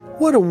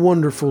What a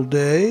wonderful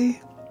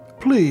day.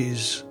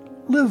 Please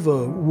live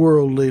a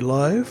worldly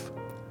life.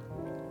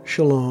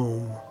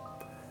 Shalom.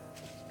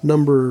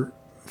 Number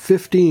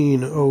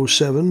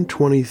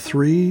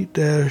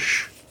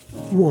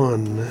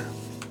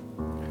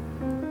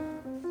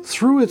 1507-23-1.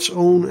 Through its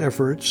own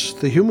efforts,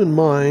 the human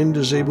mind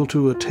is able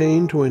to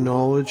attain to a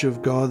knowledge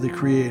of God the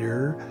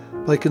Creator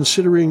by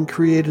considering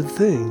created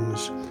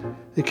things.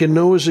 It can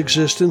know His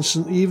existence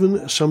and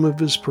even some of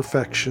His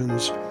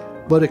perfections,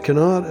 but it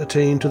cannot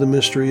attain to the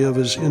mystery of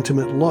His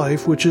intimate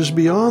life, which is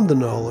beyond the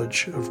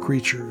knowledge of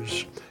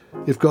creatures,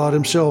 if God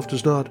Himself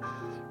does not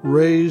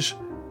raise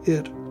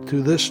it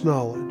to this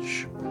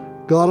knowledge.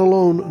 God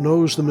alone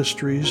knows the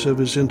mysteries of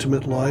His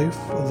intimate life,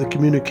 of the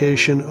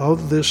communication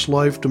of this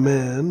life to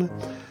man,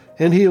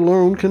 and He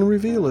alone can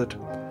reveal it.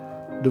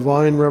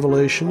 Divine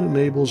revelation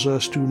enables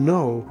us to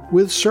know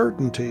with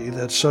certainty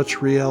that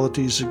such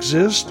realities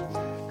exist,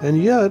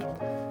 and yet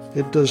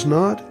it does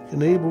not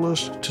enable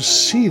us to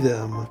see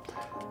them.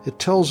 It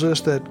tells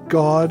us that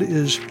God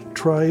is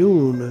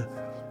triune,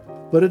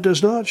 but it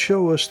does not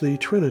show us the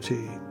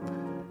Trinity.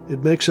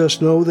 It makes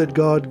us know that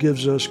God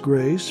gives us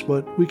grace,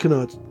 but we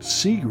cannot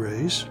see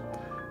grace.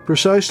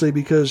 Precisely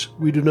because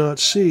we do not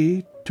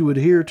see, to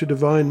adhere to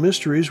divine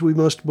mysteries, we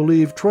must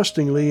believe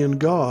trustingly in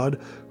God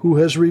who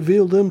has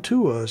revealed them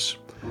to us.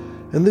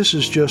 And this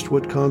is just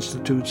what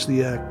constitutes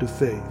the act of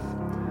faith.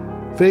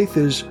 Faith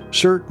is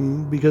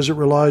certain because it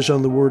relies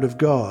on the Word of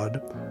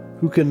God,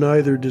 who can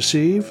neither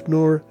deceive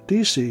nor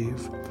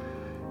deceive.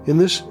 In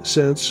this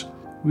sense,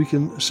 we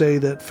can say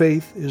that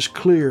faith is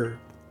clear,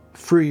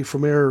 free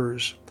from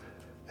errors,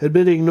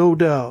 admitting no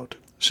doubt,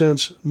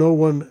 since no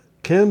one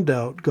can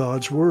doubt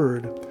God's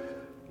Word.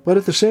 But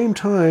at the same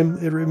time,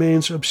 it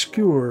remains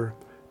obscure,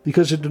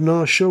 because it does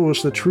not show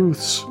us the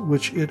truths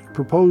which it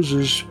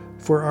proposes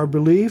for our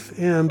belief,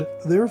 and,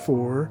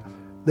 therefore,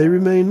 they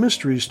remain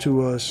mysteries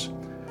to us.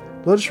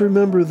 Let us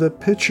remember the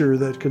pitcher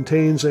that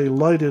contains a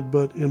lighted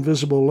but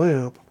invisible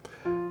lamp.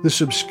 This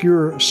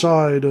obscure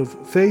side of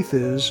faith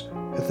is,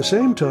 at the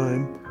same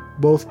time,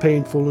 both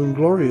painful and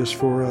glorious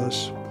for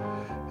us.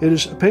 It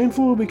is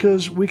painful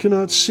because we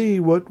cannot see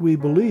what we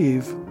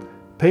believe,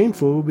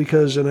 painful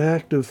because an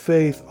act of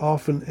faith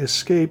often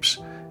escapes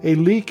a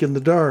leak in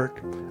the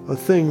dark, a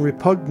thing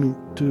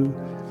repugnant to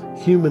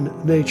human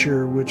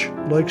nature which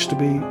likes to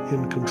be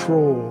in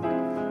control,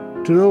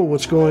 to know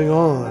what's going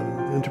on,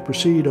 and to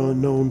proceed on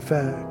known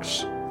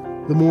facts.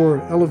 The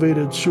more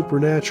elevated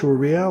supernatural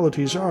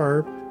realities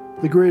are,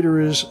 the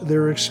greater is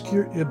their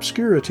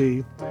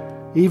obscurity,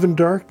 even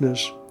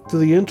darkness, to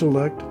the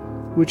intellect,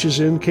 which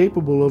is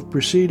incapable of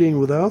proceeding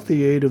without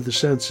the aid of the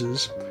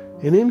senses,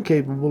 and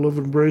incapable of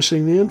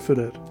embracing the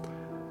infinite.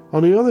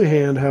 On the other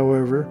hand,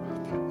 however,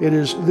 it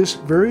is this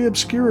very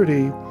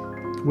obscurity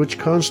which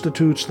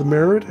constitutes the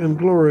merit and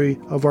glory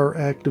of our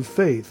act of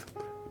faith.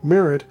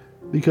 Merit,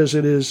 because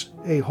it is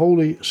a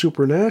wholly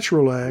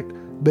supernatural act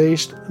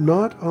based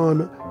not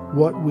on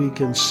what we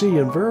can see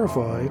and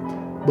verify,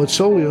 but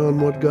solely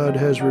on what God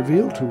has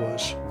revealed to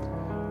us.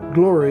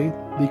 Glory,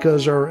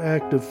 because our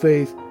act of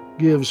faith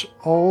gives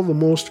all the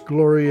most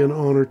glory and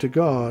honor to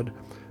God,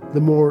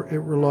 the more it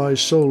relies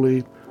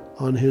solely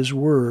on His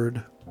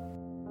Word.